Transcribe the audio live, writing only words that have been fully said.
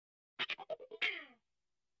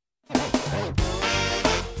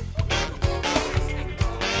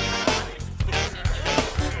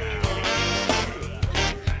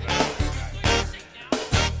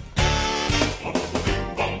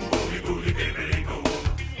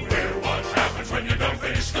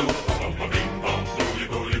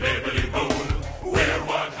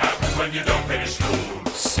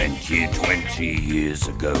here 20 years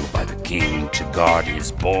ago by the king to guard his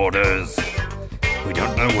borders. We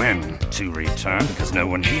don't know when to return because no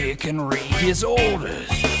one here can read his orders.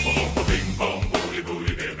 Bing bong, booty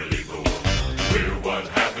booty, bibbly boo. We're what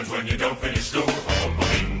happens when you don't finish school.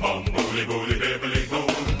 Bing bong, booty booty, bibbly boo.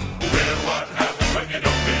 We're what happens when you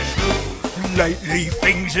don't finish school. Lately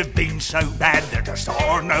things have been so bad there just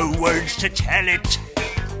are no words to tell it.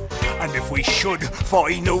 And if we should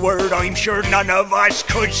find a word, I'm sure none of us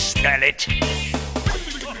could spell it.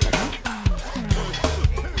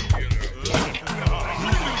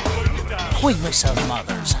 We miss our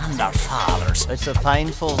mothers and our fathers. It's a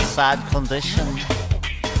painful, sad condition.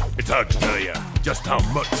 It's hard to tell you just how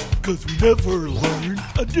much, because we never learned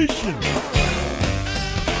addition.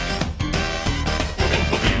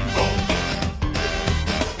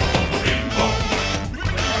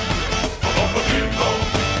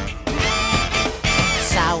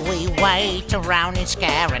 So we wait around and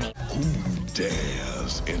scare any. Who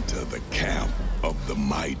dares enter the camp of the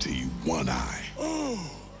mighty One-Eye? Oh,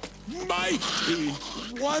 mighty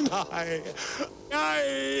One-Eye.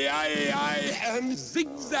 I am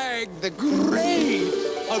Zigzag the Great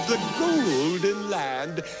of the Golden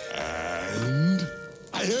Land. And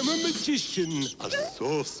I am a magician, a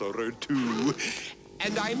sorcerer too.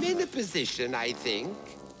 And I'm in a position, I think,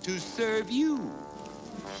 to serve you.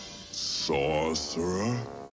 Sorcerer?